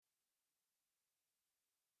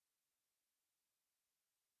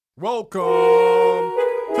Welcome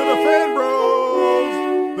to the Fan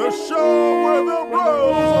Bros, the show where the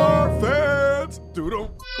bros are fans.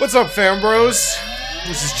 Doodle. What's up, Fan Bros?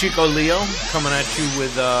 This is Chico Leo coming at you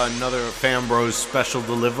with another Fan Bros special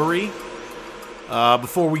delivery.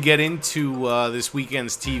 Before we get into this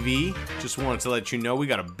weekend's TV, just wanted to let you know we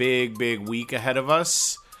got a big week ahead of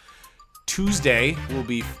us. Tuesday, we'll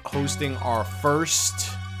be hosting our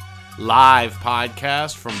first live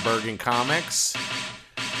podcast from Bergen Comics.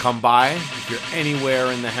 Come by if you're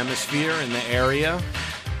anywhere in the hemisphere, in the area.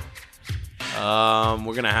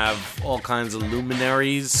 We're going to have all kinds of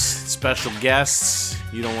luminaries, special guests.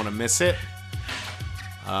 You don't want to miss it.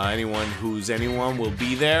 Anyone who's anyone will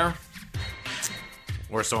be there,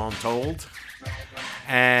 or so I'm told.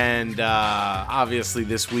 And obviously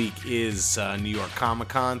this week is New York Comic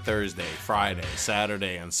Con, Thursday, Friday,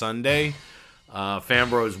 Saturday, and Sunday. Fan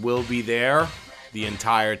Bros will be there the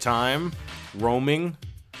entire time, roaming,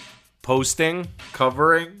 posting,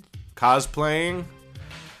 covering, cosplaying,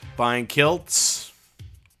 buying kilts.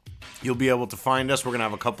 You'll be able to find us. We're going to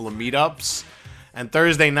have a couple of meetups. And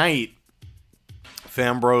Thursday night,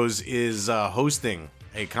 Fan Bros is hosting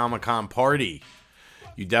a Comic-Con party.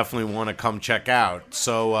 You definitely want to come check out.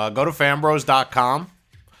 So go to fanbros.com.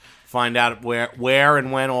 Find out where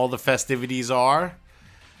and when all the festivities are.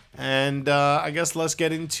 And I guess let's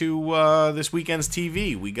get into this weekend's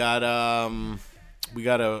TV. We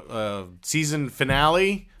got a season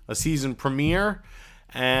finale, a season premiere,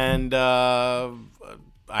 and a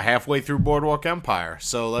halfway through Boardwalk Empire.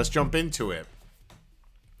 So let's jump into it.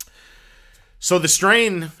 So The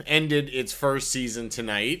Strain ended its first season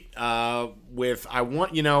tonight with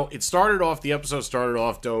the episode started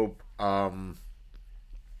off dope. I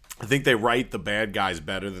think they write the bad guys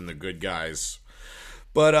better than the good guys.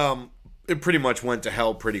 But it pretty much went to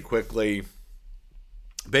hell pretty quickly.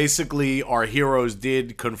 Basically, our heroes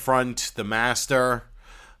did confront the Master,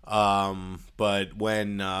 but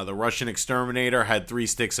when the Russian exterminator had 3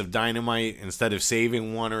 sticks of dynamite, instead of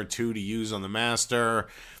saving 1 or 2 to use on the Master,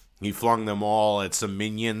 he flung them all at some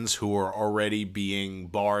minions who were already being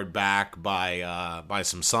barred back by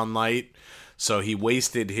some sunlight. So he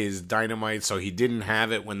wasted his dynamite, so he didn't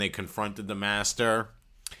have it when they confronted the Master.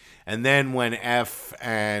 And then when F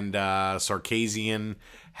and Circanian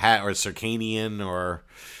or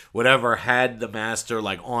whatever had the Master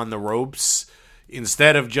like on the ropes,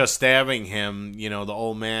 instead of just stabbing him, the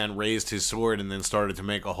old man raised his sword and then started to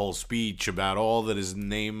make a whole speech about all that is in the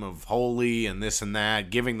name of holy and this and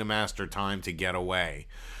that, giving the Master time to get away.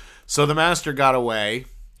 So the Master got away.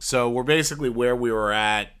 So we're basically where we were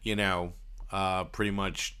at, pretty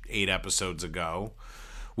much 8 episodes ago.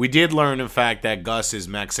 We did learn, in fact, that Gus is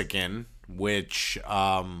Mexican, which,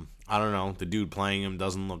 I don't know, the dude playing him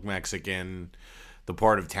doesn't look Mexican. The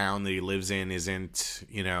part of town that he lives in isn't,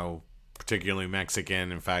 particularly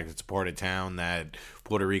Mexican. In fact, it's a part of town that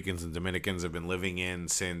Puerto Ricans and Dominicans have been living in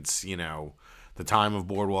since, the time of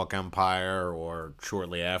Boardwalk Empire or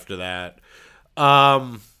shortly after that.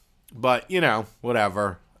 But,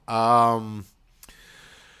 whatever.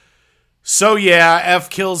 So yeah,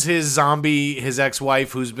 F kills his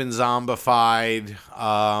ex-wife who's been zombified.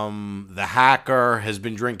 The hacker has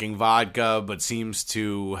been drinking vodka but seems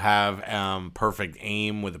to have perfect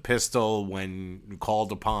aim with a pistol when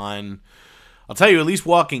called upon. I'll tell you, at least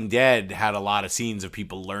Walking Dead had a lot of scenes of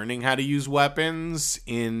people learning how to use weapons.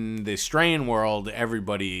 In the Strain world,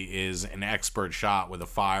 everybody is an expert shot with a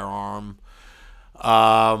firearm.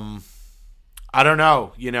 I don't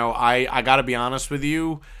know. I got to be honest with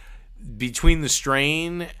you. Between The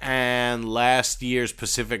Strain and last year's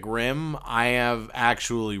Pacific Rim, I have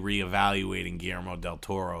actually reevaluating Guillermo del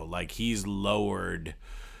Toro. Like, he's lowered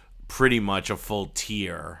pretty much a full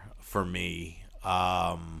tier for me.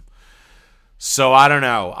 So I don't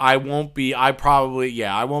know. I won't be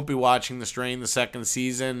watching The Strain the second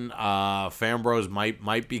season. Fan Bros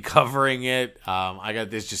might be covering it.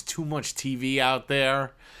 There's just too much TV out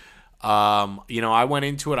there. I went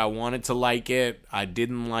into it. I wanted to like it. I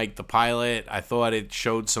didn't like the pilot. I thought it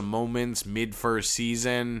showed some moments mid throughout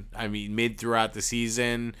the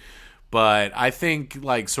season. But I think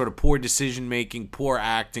like sort of poor decision making, poor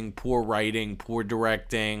acting, poor writing, poor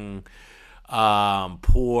directing,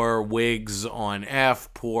 poor wigs on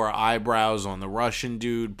F, poor eyebrows on the Russian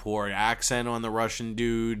dude, poor accent on the Russian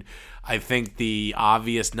dude. I think the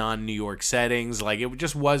obvious non-New York settings, like it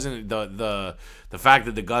just wasn't the fact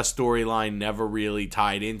that the Gus storyline never really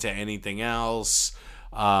tied into anything else.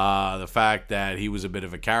 The fact that he was a bit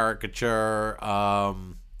of a caricature.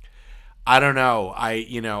 I don't know.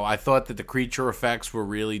 I thought that the creature effects were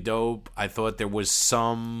really dope. I thought there was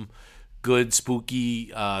some good,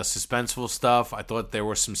 spooky, suspenseful stuff. I thought there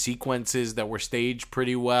were some sequences that were staged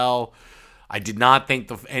pretty well. I did not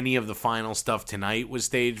think any of the final stuff tonight was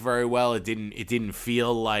staged very well. It didn't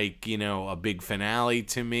feel like, a big finale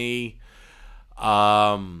to me.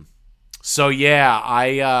 So yeah,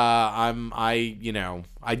 I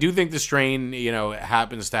do think the strain,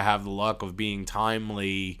 happens to have the luck of being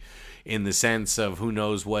timely in the sense of who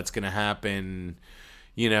knows what's going to happen,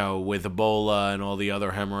 with Ebola and all the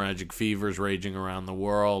other hemorrhagic fevers raging around the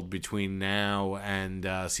world between now and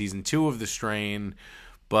season 2 of the strain.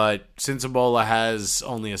 But since Ebola has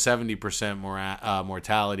only a 70%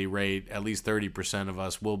 mortality rate, at least 30% of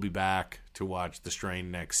us will be back to watch the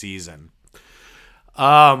strain next season.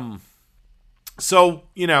 So,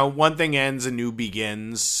 one thing ends, a new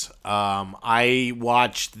begins. I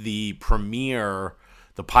watched the premiere,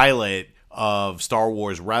 the pilot of Star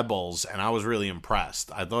Wars Rebels, and I was really impressed.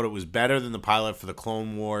 I thought it was better than the pilot for the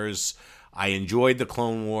Clone Wars. I enjoyed the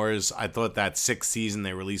Clone Wars. I thought that 6th season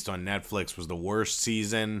they released on Netflix was the worst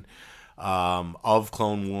season of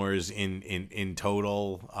Clone Wars in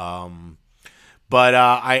total. But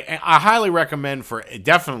I highly recommend for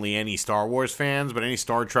definitely any Star Wars fans, but any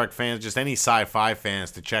Star Trek fans, just any sci-fi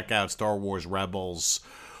fans, to check out Star Wars Rebels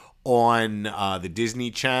on the Disney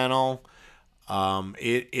Channel.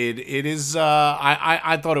 It is.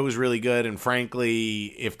 I thought it was really good, and frankly,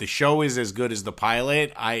 if the show is as good as the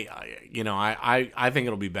pilot, I think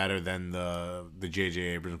it'll be better than the J.J.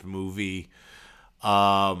 Abrams movie.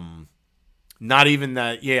 Not even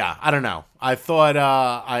that. Yeah, I don't know. I thought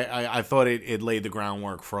I thought it laid the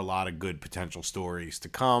groundwork for a lot of good potential stories to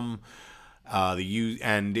come.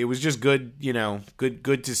 And it was just good,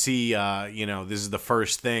 good to see. This is the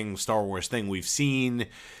first Star Wars thing we've seen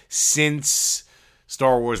since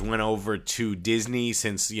Star Wars went over to Disney.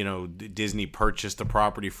 Since Disney purchased the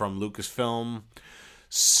property from Lucasfilm,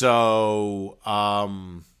 so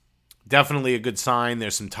definitely a good sign.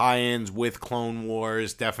 There's some tie-ins with Clone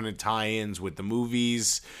Wars, definite tie-ins with the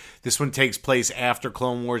movies. This one takes place after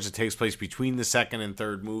Clone Wars. It takes place between the second and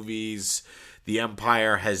third movies. The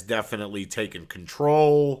Empire has definitely taken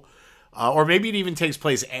control. Or maybe it even takes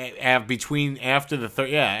place after the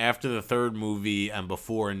third movie and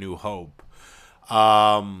before A New Hope.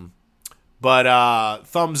 But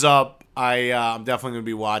thumbs up. I'm definitely going to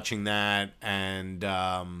be watching that, and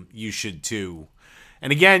you should too.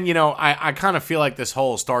 And again, I kind of feel like this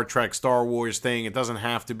whole Star Trek, Star Wars thing, it doesn't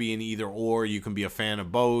have to be an either or. You can be a fan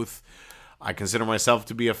of both. I consider myself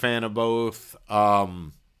to be a fan of both.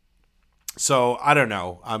 So, I don't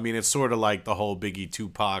know. I mean, it's sort of like the whole Biggie,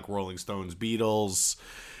 Tupac, Rolling Stones, Beatles.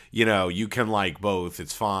 You can like both.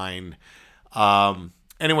 It's fine.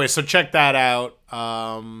 Anyway, so check that out.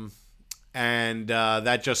 And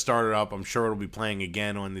that just started up. I'm sure it'll be playing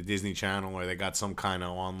again on the Disney Channel, or they got some kind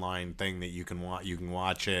of online thing that you can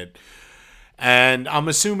watch it. And I'm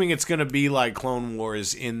assuming it's going to be like Clone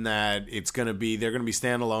Wars in that they're going to be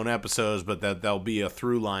standalone episodes, but that there'll be a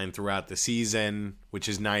through line throughout the season, which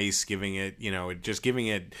is nice, giving it,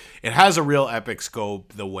 it has a real epic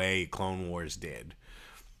scope the way Clone Wars did.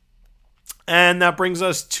 And that brings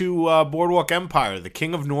us to Boardwalk Empire, the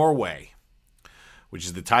King of Norway, which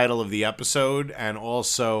is the title of the episode, and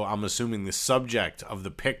also, I'm assuming, the subject of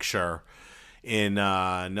the picture in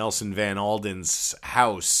Nelson Van Alden's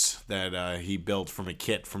house that he built from a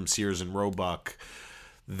kit from Sears and Roebuck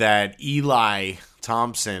that Eli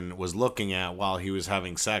Thompson was looking at while he was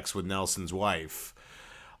having sex with Nelson's wife.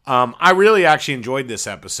 I really actually enjoyed this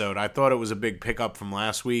episode. I thought it was a big pickup from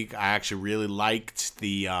last week. I actually really liked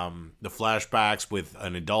the flashbacks with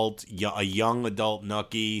a young adult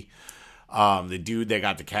Nucky. The dude they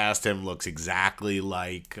got to cast him looks exactly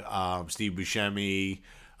like Steve Buscemi.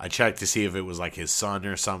 I checked to see if it was like his son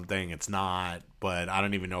or something. It's not, but I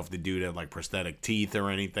don't even know if the dude had like prosthetic teeth or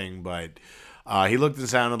anything. But he looked and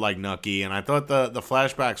sounded like Nucky, and I thought the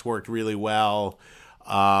flashbacks worked really well.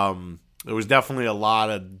 There was definitely a lot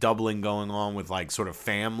of doubling going on with like sort of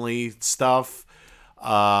family stuff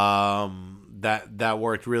that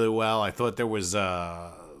worked really well. I thought there was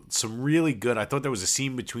some really good. I thought there was a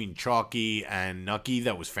scene between Chalky and Nucky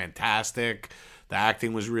that was fantastic. The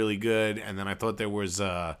acting was really good, and then I thought there was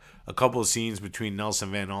a couple of scenes between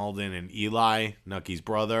Nelson Van Alden and Eli, Nucky's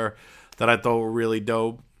brother, that I thought were really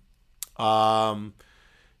dope.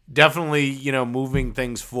 Definitely, moving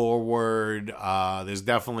things forward. There's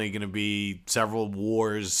definitely going to be several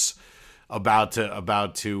wars about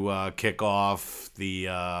to kick off.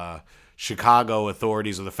 The Chicago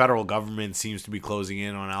authorities, or the federal government, seems to be closing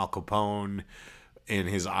in on Al Capone in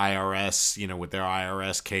his IRS, with their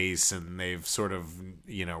IRS case, and they've sort of,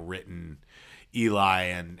 written Eli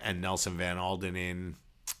and Nelson Van Alden in.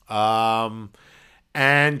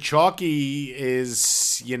 And Chalky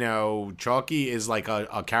is like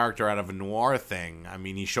a character out of a noir thing. I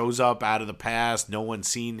mean, he shows up out of the past. No one's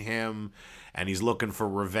seen him, and he's looking for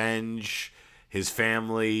revenge. His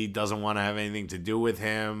family doesn't want to have anything to do with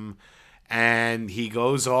him. And he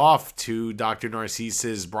goes off to Dr.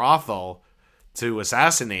 Narcisse's brothel to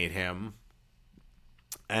assassinate him.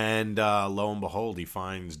 And lo and behold, he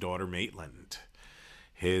finds daughter Maitland,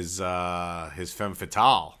 his femme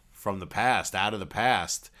fatale from the past, out of the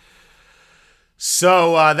past.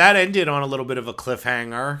 So that ended on a little bit of a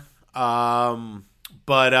cliffhanger.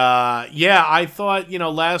 But I thought,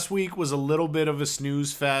 last week was a little bit of a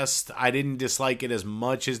snooze fest. I didn't dislike it as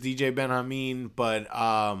much as DJ Ben Hameen, but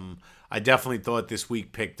I definitely thought this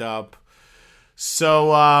week picked up.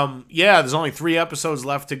 So, there's only 3 episodes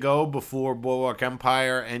left to go before Boardwalk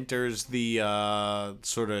Empire enters the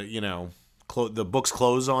the books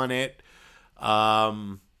close on it.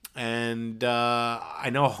 And I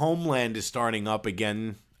know Homeland is starting up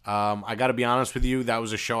again. I got to be honest with you, that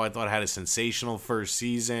was a show I thought had a sensational first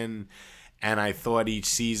season, and I thought each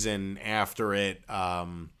season after it,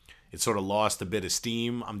 it sort of lost a bit of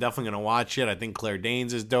steam. I'm definitely going to watch it. I think Claire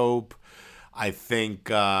Danes is dope. I think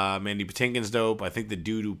Mandy Patinkin's dope. I think the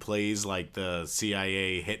dude who plays like the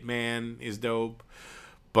CIA hitman is dope.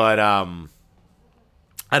 But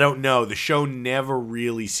I don't know. The show never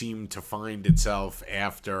really seemed to find itself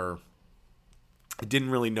after. I didn't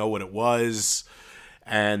really know what it was.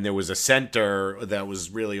 And there was a center that was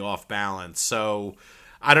really off balance. So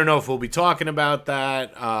I don't know if we'll be talking about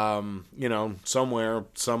that. Somewhere.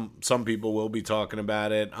 Some people will be talking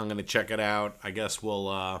about it. I'm going to check it out. I guess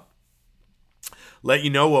we'll let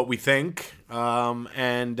you know what we think.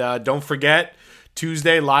 And don't forget,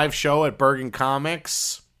 Tuesday live show at Bergen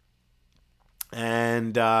Comics.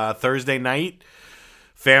 And Thursday night,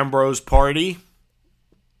 FanBros party.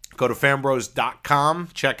 Go to fanbros.com.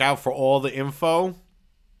 Check out for all the info.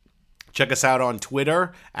 Check us out on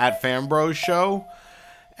Twitter at FanBrosShow.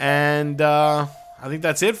 And I think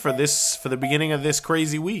that's it for the beginning of this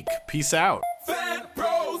crazy week. Peace out.